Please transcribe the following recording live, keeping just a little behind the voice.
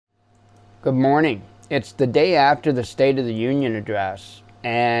Good morning. It's the day after the State of the Union address,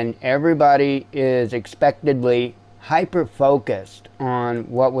 and everybody is expectedly hyper-focused on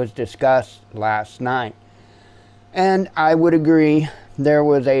what was discussed last night. And I would agree, there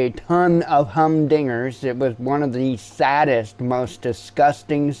was a ton of humdingers. It was one of the saddest, most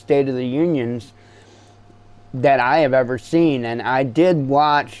disgusting State of the Unions that I have ever seen, and I did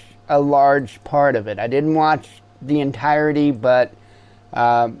watch a large part of it. I didn't watch the entirety, but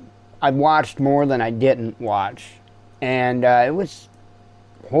I watched more than I didn't watch, and it was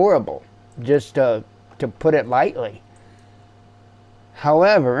horrible, just to put it lightly.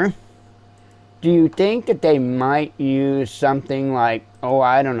 However, do you think that they might use something like,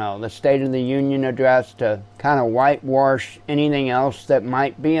 I don't know, the State of the Union address to kind of whitewash anything else that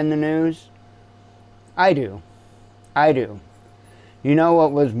might be in the news? I do. You know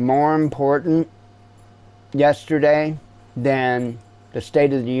what was more important yesterday than the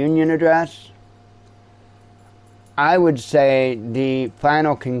State of the Union address? I would say the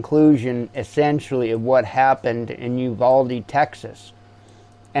final conclusion, essentially, of what happened in Uvalde, Texas,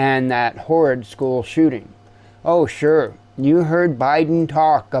 and that horrid school shooting. Oh, sure, you heard Biden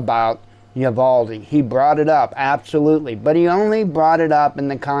talk about Uvalde. He brought it up, absolutely, but he only brought it up in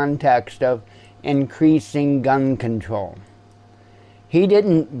the context of increasing gun control. He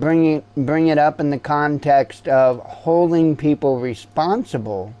didn't bring it up in the context of holding people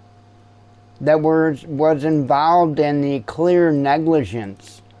responsible that was involved in the clear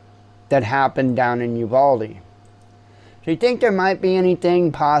negligence that happened down in Uvalde. So you think there might be anything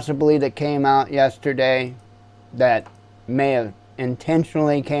possibly that came out yesterday that may have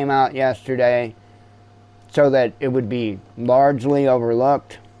intentionally came out yesterday so that it would be largely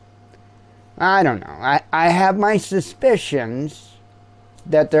overlooked? I don't know. I have my suspicions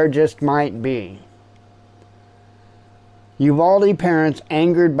that there just might be. Uvalde parents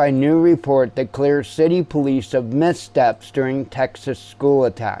angered by new report that clears city police of missteps during Texas school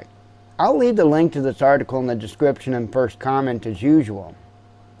attack. I'll leave the link to this article in the description and first comment as usual.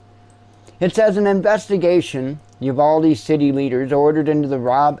 It says an investigation Uvalde city leaders ordered into the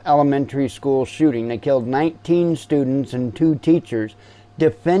Robb Elementary School shooting that killed 19 students and 2 teachers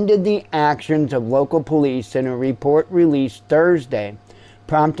defended the actions of local police in a report released Thursday,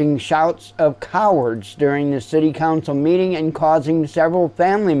 prompting shouts of cowards during the city council meeting and causing several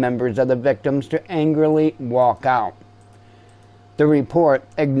family members of the victims to angrily walk out. The report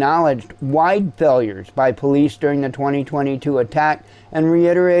acknowledged wide failures by police during the 2022 attack and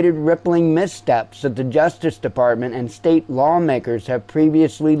reiterated rippling missteps that the Justice Department and state lawmakers have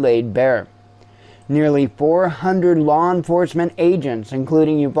previously laid bare. Nearly 400 law enforcement agents,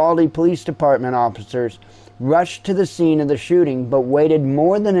 including Uvalde Police Department officers, rushed to the scene of the shooting but waited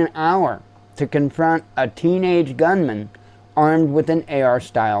more than an hour to confront a teenage gunman armed with an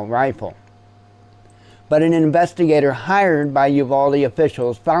AR-style rifle. But an investigator hired by Uvalde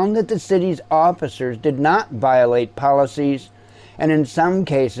officials found that the city's officers did not violate policies and in some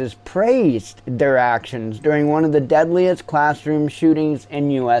cases praised their actions during one of the deadliest classroom shootings in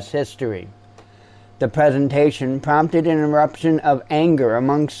U.S. history. The presentation prompted an eruption of anger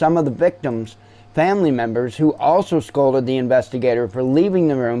among some of the victims' family members, who also scolded the investigator for leaving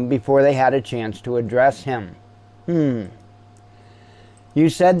the room before they had a chance to address him. You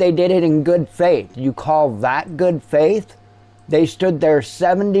said they did it in good faith. You call that good faith? They stood there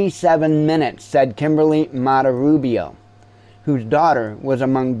 77 minutes, said Kimberly Matarubio, whose daughter was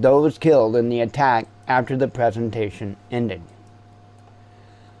among those killed in the attack after the presentation ended.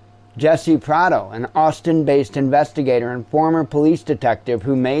 Jesse Prado, an Austin-based investigator and former police detective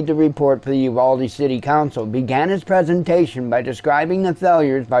who made the report for the Uvalde City Council, began his presentation by describing the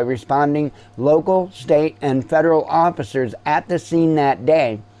failures by responding local, state, and federal officers at the scene that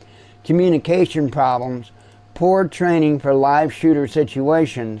day, communication problems, poor training for live shooter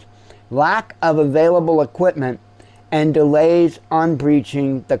situations, lack of available equipment, and delays on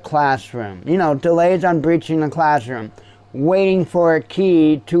breaching the classroom. Delays on breaching the classroom. Waiting for a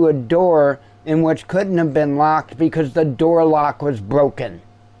key to a door in which couldn't have been locked because the door lock was broken.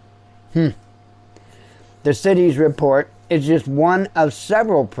 The city's report is just one of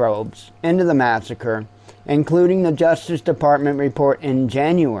several probes into the massacre, including the Justice Department report in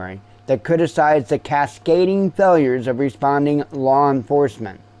January that criticized the cascading failures of responding law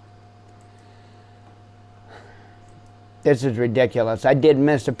enforcement. This is ridiculous. I did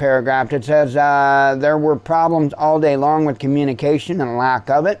miss a paragraph. It says there were problems all day long with communication and lack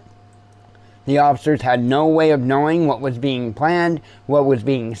of it. The officers had no way of knowing what was being planned, what was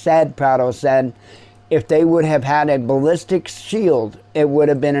being said, Prado said. If they would have had a ballistic shield, it would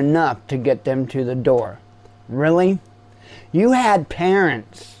have been enough to get them to the door. Really? You had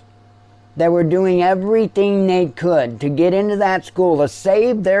parents They were doing everything they could to get into that school to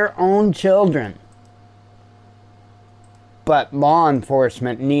save their own children. But law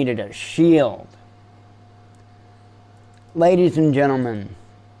enforcement needed a shield. Ladies and gentlemen,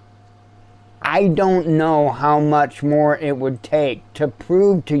 I don't know how much more it would take to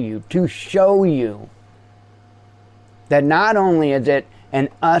prove to you, to show you, that not only is it an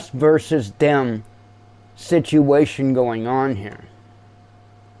us versus them situation going on here,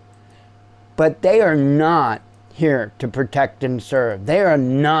 but they are not here to protect and serve. They are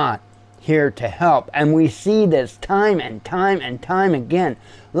not here to help. And we see this time and time and time again.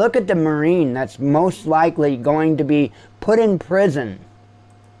 Look at the Marine that's most likely going to be put in prison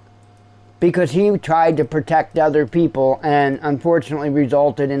because he tried to protect other people and unfortunately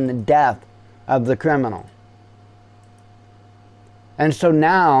resulted in the death of the criminal. And so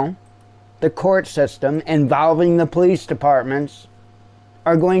now the court system involving the police departments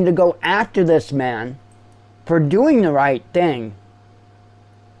are going to go after this man for doing the right thing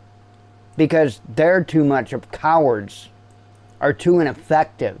because they're too much of cowards, are too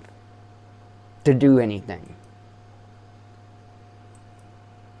ineffective to do anything.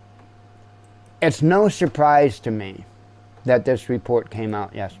 It's no surprise to me that this report came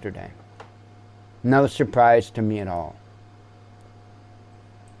out yesterday. No surprise to me at all.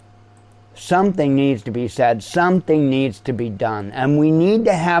 Something needs to be said, something needs to be done, and we need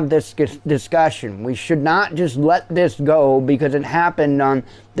to have this discussion. We should not just let this go because it happened on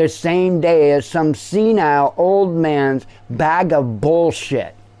the same day as some senile old man's bag of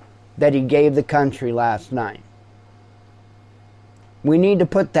bullshit that he gave the country last night. We need to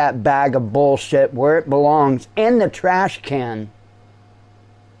put that bag of bullshit where it belongs, in the trash can,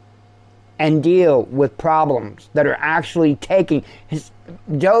 and deal with problems that are actually taking...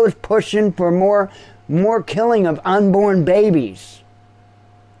 Joe's pushing for more killing of unborn babies.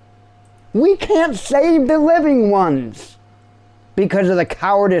 We can't save the living ones because of the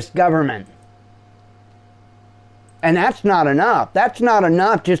cowardice government. And that's not enough. That's not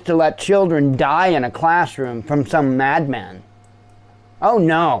enough just to let children die in a classroom from some madman. Oh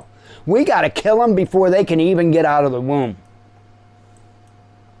no, we got to kill them before they can even get out of the womb.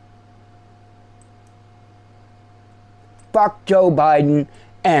 Fuck Joe Biden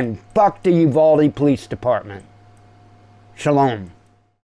and fuck the Uvalde Police Department. Shalom.